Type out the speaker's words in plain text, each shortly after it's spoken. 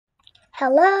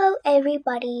Hello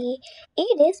everybody,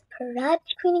 it is Prodigy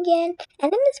Queen again,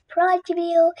 and in this Prodigy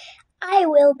video, I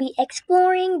will be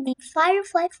exploring the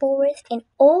Firefly Forest in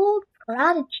Old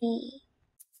Prodigy.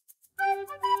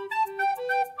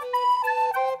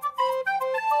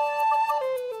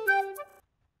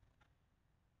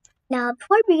 Now,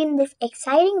 before we begin this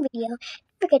exciting video, don't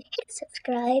forget to hit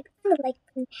subscribe and the like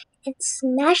button and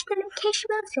smash the notification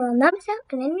bell so you'll not miss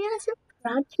out on any awesome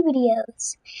Prodigy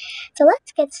videos. So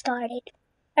let's get started.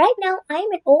 Right now,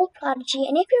 I'm an Old Prodigy,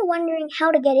 and if you're wondering how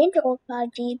to get into Old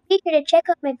Prodigy, be sure to check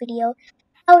out my video,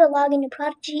 How to Log into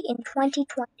Prodigy in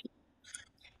 2020.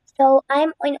 So,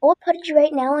 I'm in Old Prodigy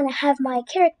right now, and I have my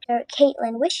character,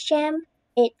 Caitlin Wishjam.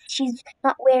 She's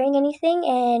not wearing anything,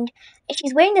 and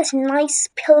she's wearing this nice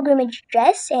pilgrimage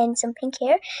dress and some pink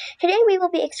hair. Today, we will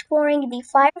be exploring the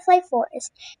Firefly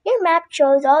Forest. Your map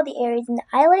shows all the areas in the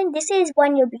island. This is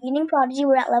when you're beginning Prodigy.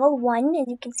 We're at level 1, as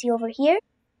you can see over here.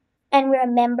 And we're a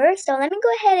member, so let me go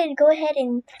ahead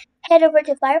and head over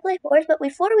to Firefly Forest. But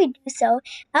before we do so,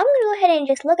 I'm gonna go ahead and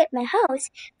just look at my house.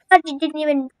 Prodigy didn't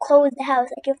even close the house.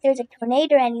 Like if there's a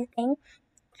tornado or anything,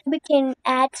 we can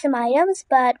add some items,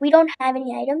 but we don't have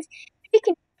any items. We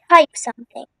can type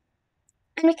something,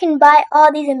 and we can buy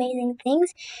all these amazing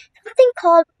things. Something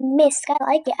called Mist. I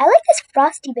like it. I like this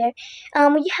Frosty Bear.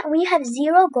 We have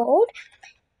 0 gold.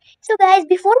 So guys,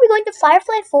 before we go into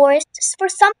Firefly Forest, for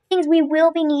some things we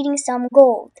will be needing some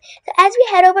gold. So as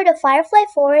we head over to Firefly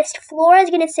Forest, Flora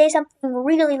is going to say something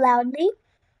really loudly.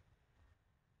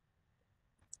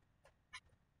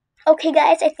 Okay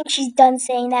guys, I think she's done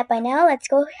saying that by now. Let's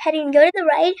go ahead and go to the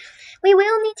right. We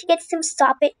will need to get some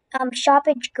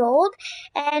shoppage gold.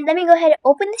 And let me go ahead and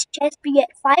open this chest. We get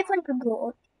 500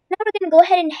 gold. Now we're going to go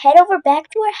ahead and head over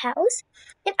back to our house.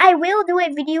 And I will do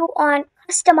a video on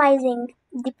customizing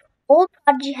the Old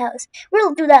Prodigy house.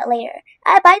 We'll do that later.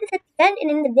 I buy this at the end, and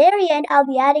in the very end, I'll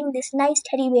be adding this nice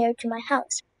teddy bear to my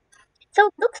house. So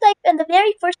it looks like the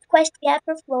very first quest we have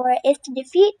for Flora is to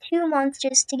defeat 2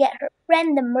 monsters to get her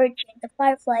friend the merchant, the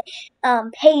Firefly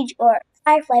page or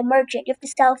Firefly merchant. You have to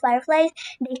sell fireflies.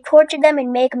 They torture them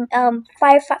and make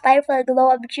firefly glow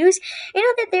up juice. You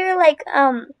know that they're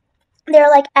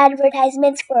like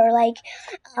advertisements for like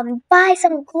buy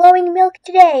some glowing milk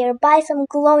today or buy some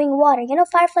glowing water. You know,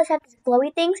 fireflies have these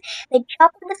glowy things. They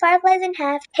chop the fireflies in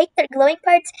half, take their glowing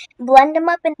parts, blend them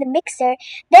up in the mixer.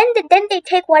 Then they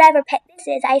take whatever pet this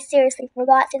is. I seriously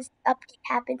forgot, since the update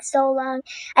happened so long.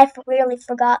 I really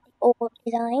forgot the old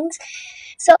designs.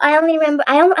 So I only remember.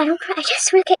 I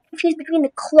just really get confused between the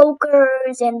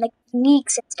cloakers and like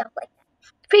sneaks and stuff like that.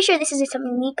 Pretty sure this is some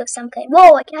unique of some kind.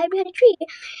 Whoa, I can hide behind a tree.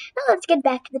 Now let's get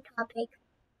back to the topic.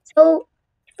 So,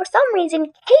 for some reason,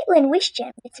 Caitlin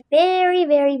Wishjam gets very,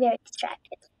 very, very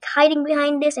distracted. Hiding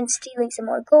behind this and stealing some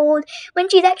more gold when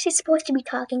she's actually supposed to be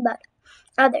talking about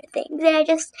other things.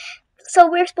 And so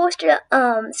we're supposed to,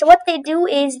 so what they do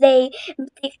is they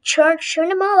churn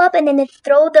them all up and then they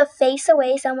throw the face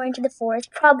away somewhere into the forest.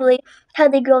 Probably how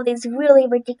they grow these really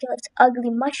ridiculous,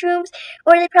 ugly mushrooms,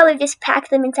 or they probably just pack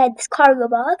them inside this cargo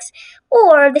box,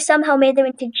 or they somehow made them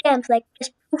into gems, like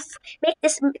just poof,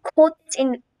 coat this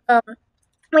in,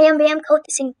 coat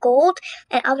this in gold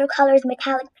and other colors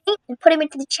metallic paint and put them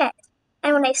into the chest.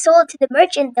 And when I sold to the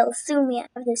merchant, they'll sue me.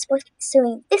 They're supposed to be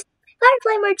suing this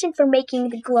Firefly merchant for making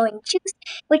the glowing juice,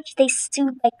 which they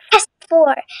sued by Quest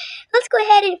for. Let's go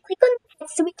ahead and click on the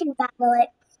so we can battle it.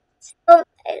 So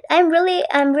I'm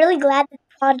really glad that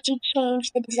Prodigy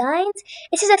changed the designs.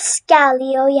 This is a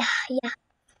Scally. Oh yeah.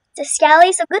 It's a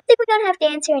Scally, so good thing we don't have to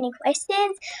answer any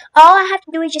questions. All I have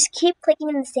to do is just keep clicking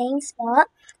in the same spot,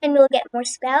 and we'll get more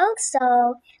spells.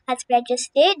 So that's what I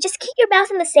just did. Just keep your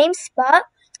mouse in the same spot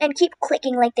and keep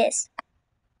clicking like this.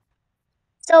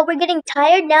 So we're getting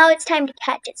tired. Now it's time to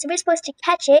catch it. So we're supposed to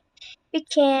catch it. We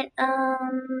can't,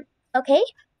 okay.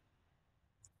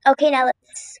 Okay, now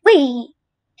let's, wait.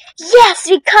 Yes,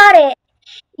 we caught it.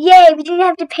 Yay, we didn't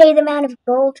have to pay the amount of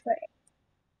gold for it.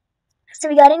 So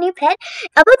we got a new pet.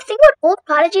 But the thing about Old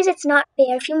Prodigies, it's not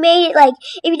fair. If you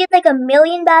did like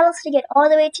 1,000,000 battles to get all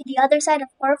the way to the other side of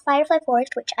Firefly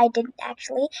Forest, which I didn't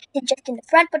actually, did just in the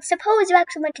front, but suppose you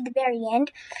actually went to the very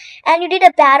end, and you did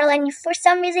a battle, and for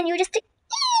some reason you just took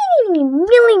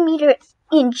millimeter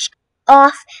inch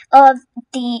off of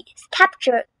the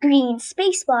capture green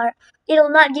spacebar, it'll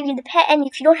not give you the pet, and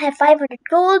if you don't have 500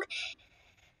 gold,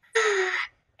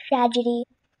 tragedy.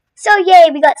 So yay,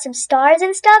 we got some stars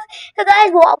and stuff. So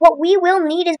guys, what we will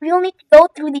need is we'll need to go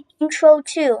through the intro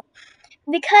too.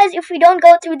 Because if we don't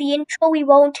go through the intro, we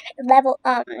won't level,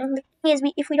 the thing is,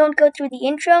 if we don't go through the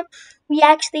intro, we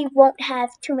actually won't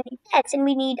have too many pets, and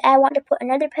I want to put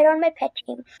another pet on my pet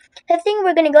team. So I think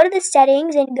we're going to go to the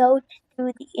settings and go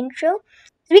through the intro.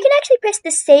 So we can actually press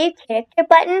the save character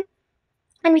button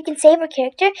and we can save our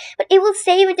character, but it will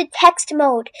save into text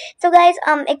mode. So guys,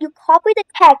 if you copy the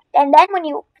text and then when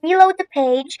you reload the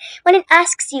page, when it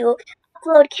asks you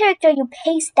upload character, you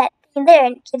paste that in there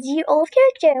and it gives you your old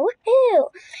character. Woohoo!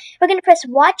 We're gonna press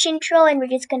watch intro and we're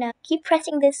just gonna keep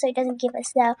pressing this so it doesn't give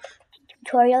us the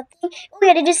tutorial thing. Oh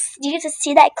yeah, did you just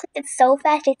see that? I clicked it so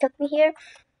fast it took me here.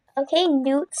 Okay,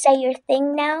 Newt, say your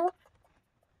thing now.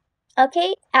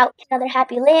 Okay, out, another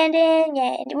happy landing,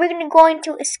 and we're gonna go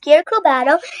into a Scarecrow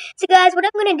Battle. So guys, what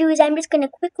I'm gonna do is I'm just gonna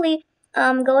quickly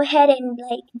go ahead and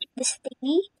like do this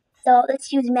thingy. So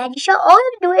let's use Magic Shot. All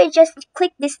you have to do is just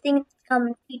click this thing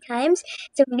 3 times.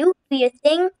 So Newt, do your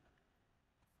thing.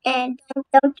 And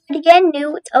don't do it again,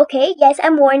 Newt. Okay, yes,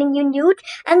 I'm warning you, Newt.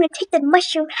 I'm gonna take that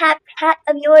mushroom hat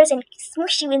of yours and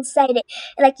smush you inside it.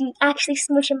 Like you actually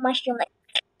smush a mushroom, like.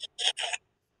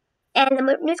 And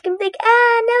the Newt's gonna be like,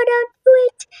 no, don't do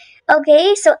it.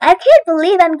 Okay, so I can't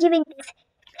believe I'm giving this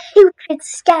putrid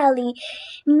Scally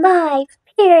my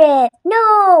spirit.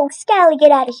 No, Scally,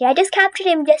 get out of here. I just captured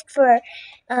him just for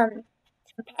some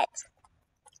pets.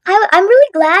 I'm really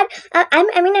glad.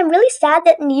 I'm really sad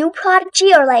that new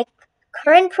Prodigy or like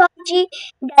current Prodigy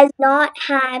does not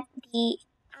have the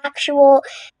actual.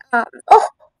 Oh,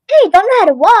 hey, don't know how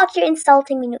to walk. You're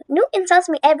insulting me. Newt insults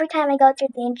me every time I go through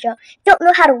the intro. Don't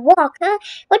know how to walk, huh?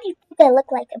 What do you think I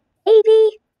look like, a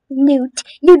baby? Newt,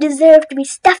 you deserve to be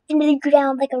stuffed into the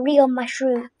ground like a real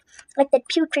mushroom, like that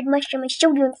putrid mushroom I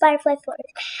showed you in Firefly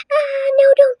Forest.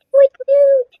 No, don't do it,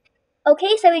 Newt.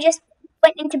 Okay, so we just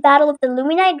went into battle with the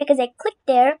Luminite because I clicked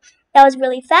there. That was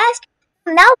really fast.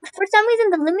 Now, for some reason,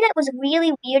 the Luminite was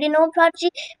really weird in Old Prodigy.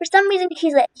 For some reason,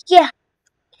 he's like, yeah,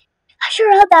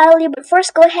 sure, I'll battle you, but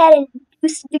first go ahead and do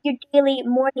your daily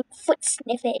morning foot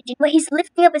sniffage. And when he's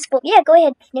lifting up his foot, yeah, go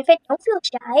ahead, sniff it, don't feel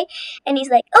shy. And he's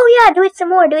like, oh yeah, do it some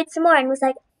more. And was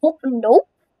like, oh, nope.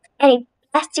 And he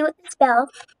blasts you with the spell.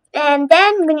 And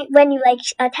then when you like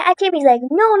attack him, he's like,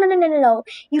 no.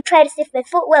 You try to sniff my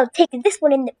foot, well, take this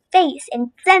one in the face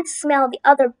and then smell the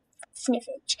other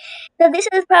sniffage. So this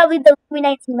is probably the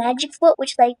Luminite's magic foot,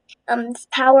 which like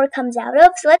power comes out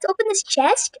of. So let's open this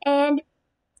chest and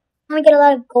we get a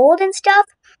lot of gold and stuff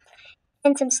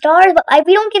and some stars, but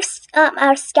we don't give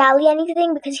our Scally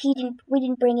anything because we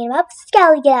didn't bring him up.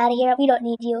 Scally, get out of here. We don't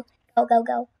need you.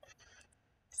 Go.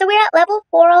 So we're at level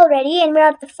 4 already, and we're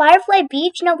at the Firefly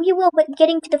Beach. Now we will be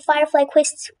getting to the Firefly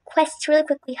quests really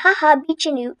quickly. Haha, Beach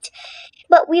and Newt.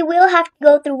 But we will have to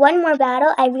go through one more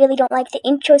battle. I really don't like the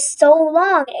intro so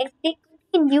long. It's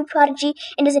a new Prodigy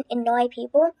and doesn't annoy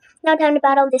people. Now time to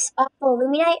battle this awful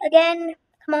Luminite again.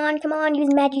 Come on,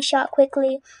 use Magic Shot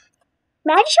quickly.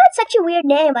 Magic Shot's such a weird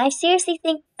name. I seriously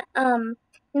think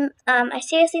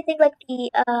like the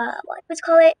what was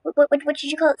call it? What did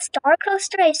you call it? Star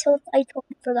Coaster? I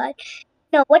totally forgot.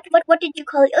 No, what did you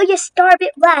call it? Oh yes, Starbit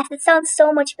Blast. It sounds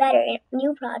so much better in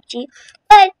New Prodigy.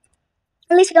 But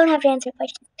at least we don't have to answer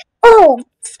questions. Oh,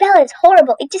 the spell is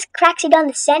horrible. It just cracks you down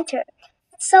the center.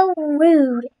 It's so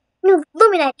rude. No,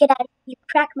 Luminite, get out of here. You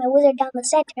crack my wizard down the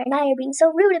center, and now you're being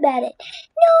so rude about it.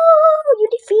 No, you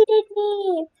defeated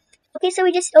me. Okay, so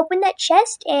we just opened that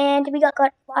chest, and we got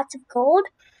lots of gold.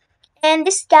 And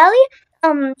this Scally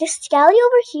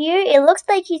over here, it looks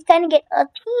like he's gonna get a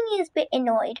teeniest bit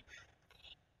annoyed.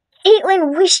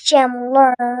 Caitlin Wishgem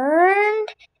learned.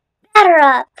 Batter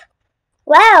up.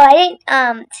 Wow, I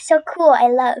didn't, so cool. I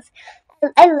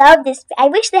love this. I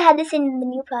wish they had this in the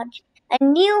new project. A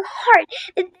new heart.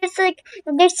 It's like,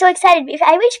 they're so excited.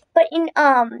 But in,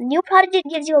 new project it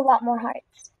gives you a lot more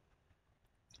hearts.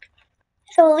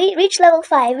 So we reached level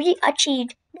 5. We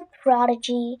achieved the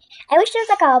Prodigy. I wish there was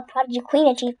like a Prodigy Queen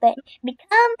achievement.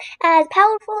 Become as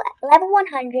powerful at level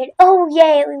 100. Oh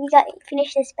yay, we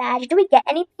finished this badge. Do we get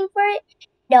anything for it?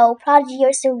 No, Prodigy,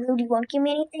 you're so rude. You won't give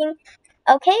me anything.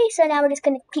 Okay, so now we're just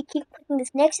gonna keep clicking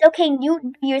this next. Okay, Newt,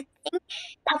 do your thing.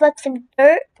 Pop up some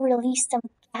dirt, release some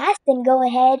gas, then go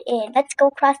ahead and let's go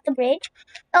across the bridge.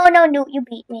 Oh no, Newt, you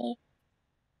beat me.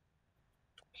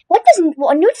 What does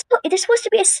Newt? There's supposed to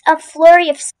be a flurry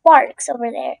of sparks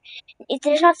over there.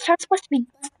 There's not supposed to be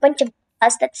a bunch of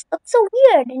dust. That's so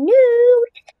weird. Newt,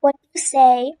 what do you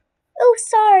say? Oh,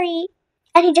 sorry.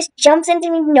 And he just jumps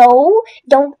into me. No,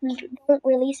 don't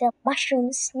release a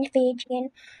mushroom sniffage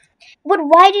again. But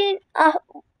why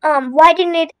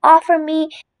didn't it offer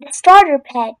me the starter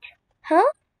pet?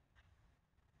 Huh?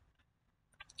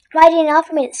 Why didn't it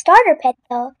offer me the starter pet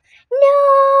though?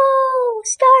 No!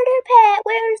 Starter pet!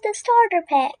 Where's the starter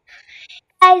pet?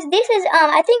 Guys, this is,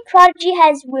 I think Prodigy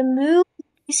has removed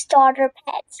the starter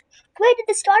pets. Where did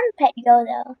the starter pet go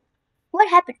though? What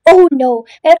happened? Oh no!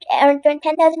 We have to earn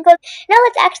 10,000 gold. Now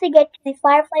let's actually get to the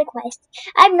Firefly Quest.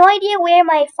 I have no idea where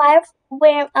my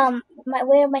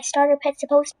where my starter pet's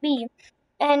supposed to be,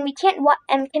 and we can't.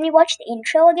 Can we watch the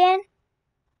intro again?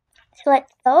 So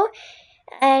let's go,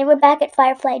 and we're back at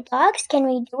Firefly Docks. Can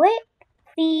we do it?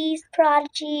 Please,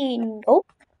 Prodigy.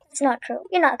 Nope, it's not true.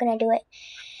 You're not gonna do it.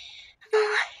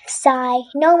 Sigh.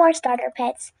 No more starter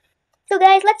pets. So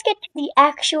guys, let's get to the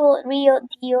actual real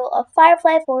deal of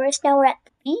Firefly Forest. Now we're at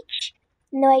the beach.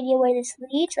 No idea where this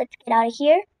leads. Let's get out of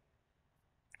here.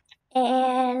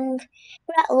 And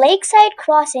we're at Lakeside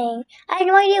Crossing. I have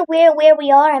no idea where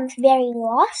we are. I'm very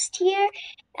lost here.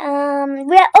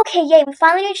 Okay, yay, we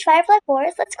finally reached Firefly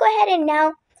Forest. Let's go ahead and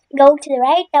now go to the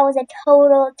right. That was a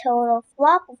total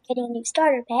flop of getting a new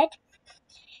starter pet.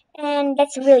 And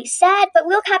that's really sad, but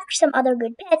we'll capture some other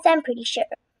good pets, I'm pretty sure.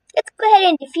 Let's go ahead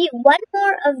and defeat one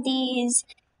more of these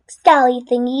scally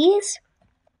thingies.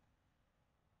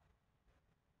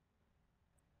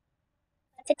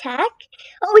 Let's attack.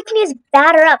 Oh, we can use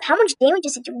batter up. How much damage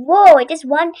does it do? Whoa, it does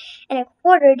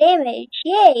 1.25 damage.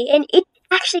 Yay. And it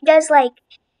actually does like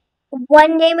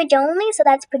 1 damage only, so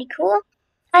that's pretty cool.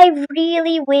 I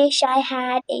really wish I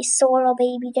had a sorrel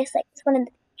baby just like this one in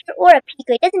the picture, or a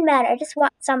Pico. It doesn't matter. I just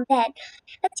want some pet.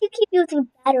 Let's keep using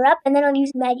batter up, and then I'll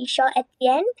use Magic Shot at the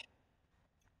end.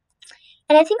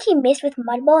 And I think he missed with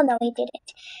Mud Ball. No, he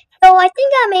didn't. So I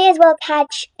think I may as well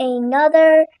catch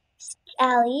another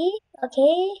Scally.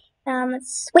 Okay.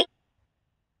 Let's wait.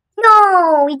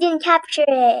 No, we didn't capture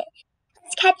it.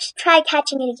 Let's try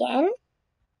catching it again.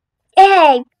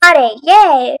 Yay, got it.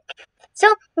 Yay.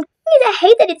 So the thing is, I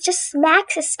hate that it just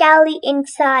smacks a Scally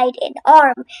inside an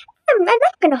arm. I'm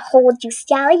not gonna hold you,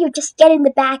 Scally. You just get in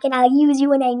the back and I'll use you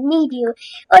when I need you.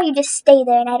 Or you just stay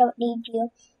there and I don't need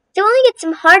you. So we only get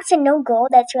some hearts and no gold.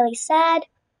 That's really sad.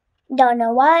 Don't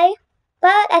know why.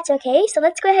 But that's okay. So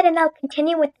let's go ahead and now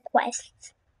continue with the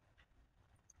quests.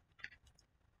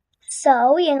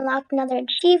 So we unlocked another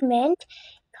achievement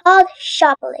called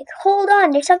Shopaholic. Hold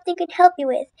on, there's something I can help you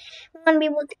with. We want to be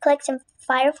able to collect some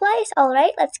fireflies.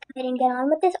 Alright, let's go ahead and get on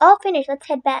with this. All finished. Let's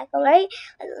head back, alright?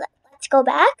 Let's go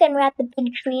back, and we're at the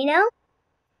big tree now.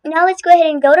 Now let's go ahead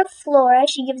and go to Flora.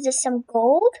 She gives us some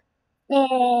gold.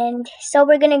 And so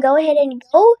we're going to go ahead and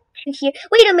go to here.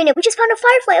 Wait a minute, we just found a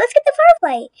firefly. Let's get the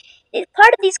firefly.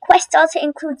 Part of these quests also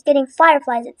includes getting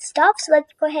fireflies and stuff. So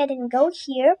let's go ahead and go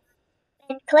here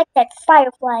and collect that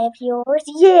firefly of yours.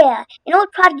 Yeah, in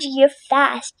Old Prodigy, you're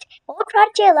fast. Old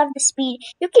Prodigy, I love the speed.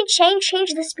 You can change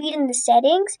the speed in the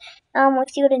settings.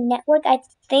 If you go to network, I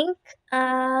think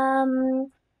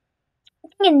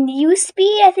in new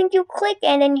speed, I think you click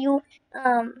and then you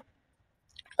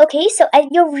okay, so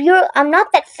I'm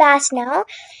not that fast now,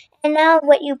 and now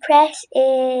what you press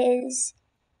is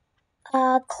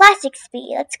classic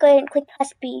speed. Let's go ahead and click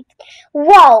classic speed.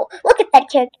 Whoa! Look at that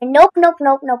character. Nope. Not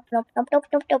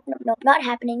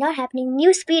happening.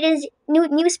 New speed it is.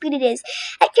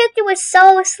 That character was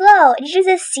so slow. Did you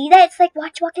just see that? It's like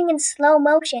walking in slow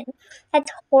motion.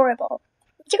 That's horrible.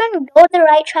 But you're gonna go to the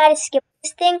right, try to skip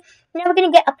this thing. Now we're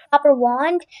gonna get a proper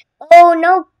wand. Oh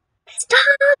no! Stop!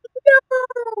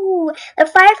 No! The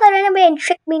Firefly ran away and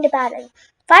tricked me into battling.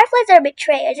 Fireflies are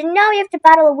betrayers, and now we have to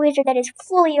battle a wizard that is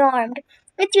fully armed.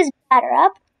 Let's use batter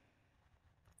up.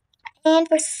 And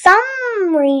for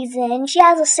some reason, she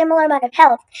has a similar amount of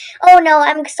health. Oh no,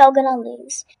 I'm so gonna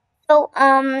lose. So,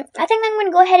 I think I'm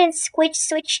gonna go ahead and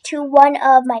switch to one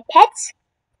of my pets.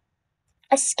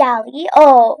 A Scally.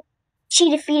 Oh, she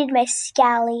defeated my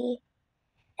Scally.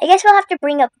 I guess we'll have to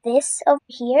bring up this over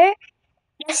here.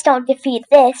 Just don't defeat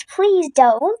this. Please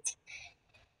don't.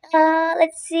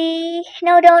 Let's see.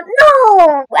 No, don't.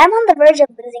 No! I'm on the verge of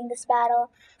losing this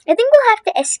battle. I think we'll have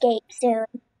to escape soon.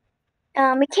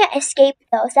 We can't escape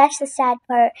though, so that's the sad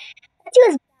part. Let's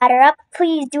use batter up.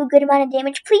 Please do a good amount of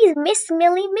damage. Please, Miss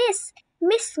Millie, miss.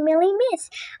 Miss Millie, miss.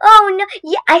 Oh no.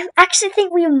 Yeah, I actually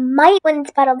think we might win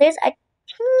this battle. There's a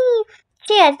teeny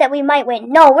chance that we might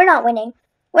win. No, we're not winning.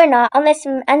 We're not.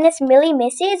 Unless Millie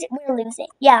misses, we're losing.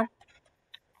 Yeah.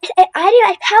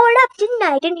 I powered up, didn't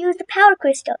I? I didn't use the power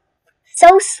crystal.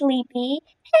 So sleepy.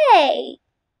 Hey!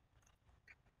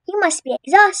 You must be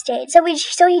exhausted. So he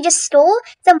just stole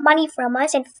some money from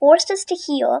us and forced us to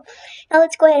heal. Now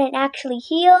let's go ahead and actually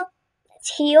heal.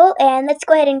 Let's heal, and let's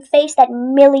go ahead and face that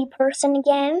Millie person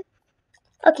again.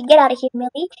 Okay, get out of here, Millie.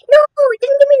 No, it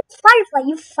didn't give me the Firefly.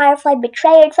 You Firefly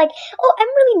betrayer. It's like, oh, I'm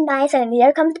really nice, and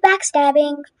there comes the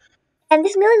backstabbing. And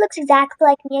this Millie looks exactly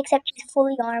like me, except she's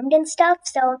fully armed and stuff,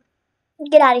 so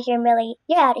get out of here, Millie.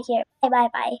 You're out of here.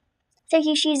 Bye. So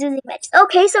she's using matches.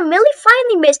 Okay, so Millie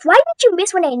finally missed. Why did you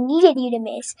miss when I needed you to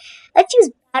miss? Let's use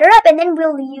Batter Up, and then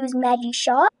we'll use Magic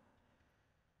Shot.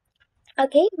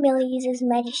 Okay, Millie uses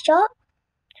Magic Shot.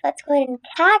 Let's go ahead and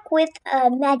attack with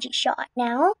Magic Shot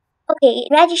now. Okay,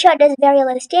 Magic Shot does very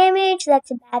less damage, so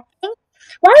that's a bad thing.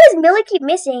 Why does Millie keep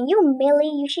missing?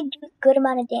 Millie, you should do a good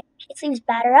amount of damage. Let's use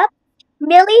Batter Up.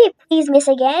 Millie, please miss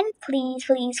again. Please,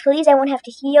 please, please. I won't have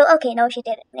to heal. Okay, no, she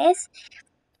didn't miss.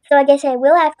 So I guess I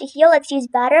will have to heal. Let's use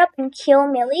Batter Up and kill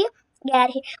Millie. Get out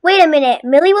of here. Wait a minute.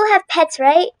 Millie will have pets,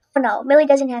 right? Oh no, Millie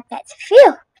doesn't have pets.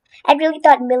 Phew! I really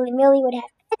thought Millie would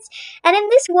have pets. And in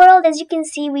this world, as you can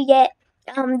see, we get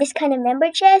this kind of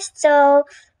member chest. So,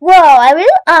 whoa, I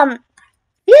really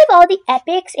we have all the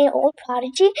epics in Old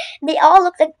Prodigy. They all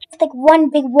look like just like one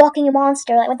big walking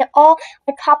monster. Like when they're all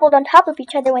toppled on top of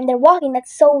each other when they're walking.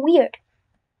 That's so weird.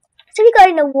 So we got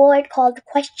an award called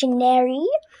Questionary.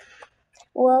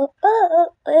 Well,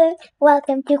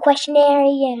 welcome to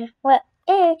Questionary.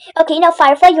 Okay, now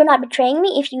Firefly, you're not betraying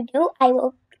me. If you do, I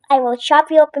will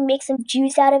chop you up and make some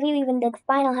juice out of you. Even though the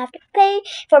fine I'll have to pay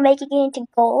for making it into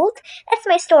gold. That's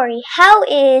my story. How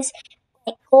is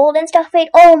like gold and stuff made?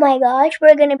 Oh my gosh,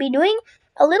 we're gonna be doing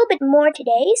a little bit more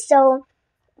today. So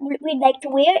we'd like to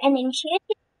wear an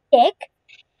enchanted stick.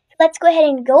 Let's go ahead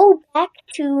and go back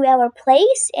to our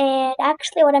place. And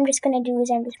actually, what I'm just gonna do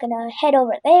is I'm just gonna head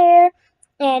over there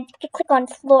and click on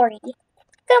Flurry.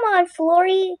 Come on,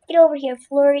 Flurry. Get over here,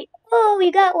 Flurry. Oh, we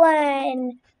got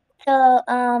one. So,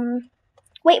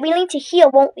 wait, we need to heal,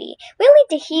 won't we? We'll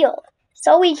need to heal.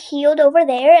 So we healed over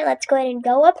there. Let's go ahead and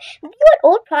go up. You know what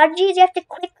Old Prodigy is? You have to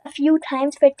click a few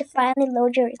times for it to finally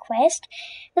load your request.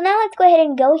 So now let's go ahead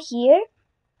and go here.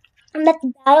 And let's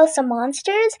battle some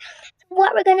monsters.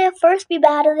 What we're gonna first be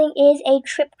battling is a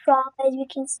Trip Trop, as you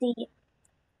can see.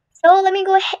 So let me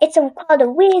go ahead. It's called a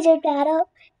wizard battle.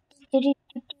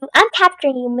 I'm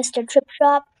capturing you, Mr. Trip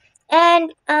Trop.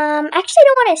 And actually, I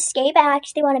don't want to escape. I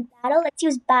actually want to battle. Let's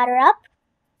use Batter Up.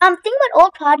 Thing about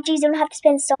Old Prodigies, you don't have to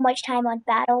spend so much time on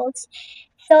battles.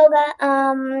 So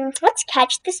let's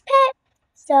catch this pet.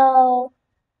 So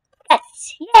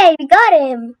yes, yay, we got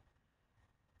him.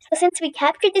 So since we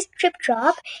captured this Trip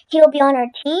Trop, he'll be on our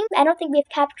team. I don't think we've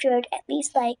captured at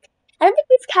least I don't think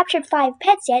we've captured 5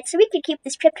 pets yet, so we could keep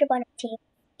this Trip Trop on our team.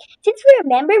 Since we're a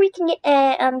member, we can get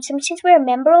since we're a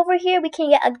member over here, we can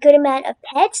get a good amount of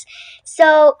pets.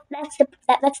 So that's the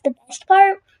best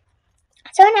part.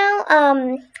 So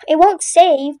now it won't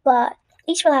save, but at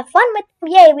least we'll have fun with him.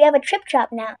 Yay, we have a Trip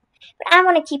Trop now. But I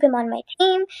want to keep him on my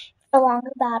team for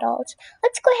longer battles.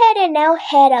 Let's go ahead and now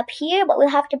head up here, but we'll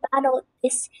have to battle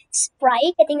this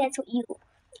Sprite. I think that's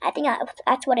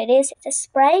what it is. It's a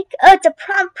Sprite. Oh, it's a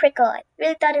Prawn Prickle. I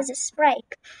really thought it was a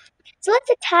Sprite. So let's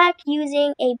attack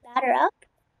using a Batter Up,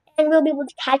 and we'll be able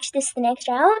to catch this the next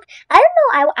round. I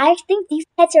don't know, I think these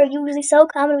pets are usually so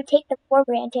common we take them for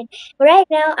granted. But right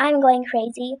now, I'm going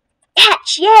crazy.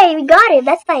 Catch! Yay, we got it!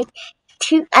 That's like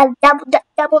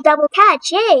double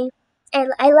catch, yay!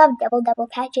 And I love double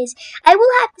catches. I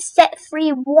will have to set free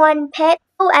one pet.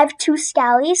 Oh, I have 2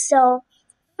 Scallies, so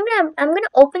I'm gonna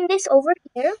open this over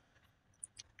here.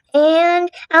 And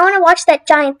I want to watch that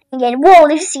giant thing again. Whoa,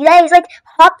 did you see that? He's like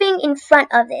hopping in front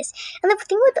of this. And the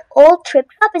thing with the old Trip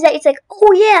Trop is that it's like,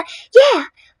 oh yeah,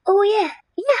 oh yeah.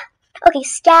 Okay,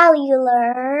 Scally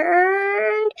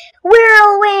learned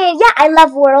Whirlwind. Yeah, I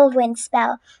love Whirlwind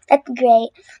spell. That's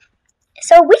great.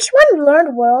 So which one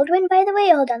learned Whirlwind, by the way?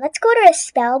 Hold on, let's go to a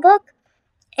Spellbook.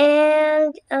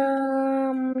 And,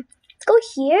 let's go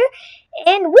here.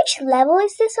 And which level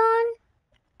is this on?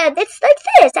 It's like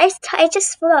this. I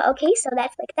just forgot. Okay, so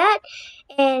that's like that.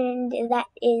 And that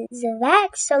is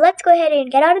that. So let's go ahead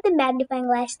and get out of the magnifying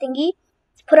glass thingy.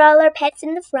 Put all our pets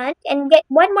in the front and get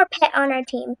one more pet on our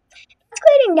team. Let's go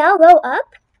ahead and now go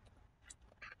up.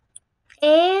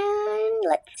 And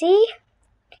let's see.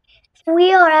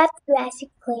 We are at Jurassic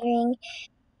Clearing.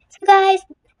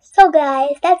 So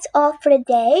guys, that's all for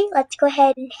today. Let's go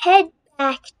ahead and head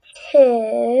back to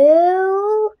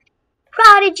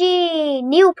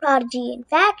New Prodigy, in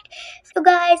fact. So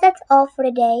guys, that's all for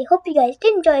today. Hope you guys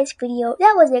did enjoy this video.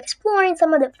 That was exploring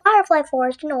some of the Firefly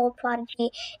Forest and Old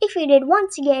Prodigy. If you did,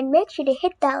 once again, make sure to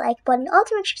hit that like button.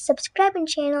 Also, make sure to subscribe to the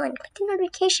channel and click the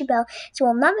notification bell so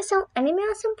you'll not miss out on any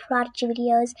awesome Prodigy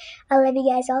videos. I love you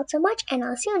guys all so much, and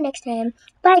I'll see you next time.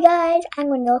 Bye guys. I'm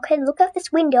going to go ahead and look out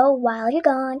this window while you're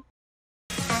gone.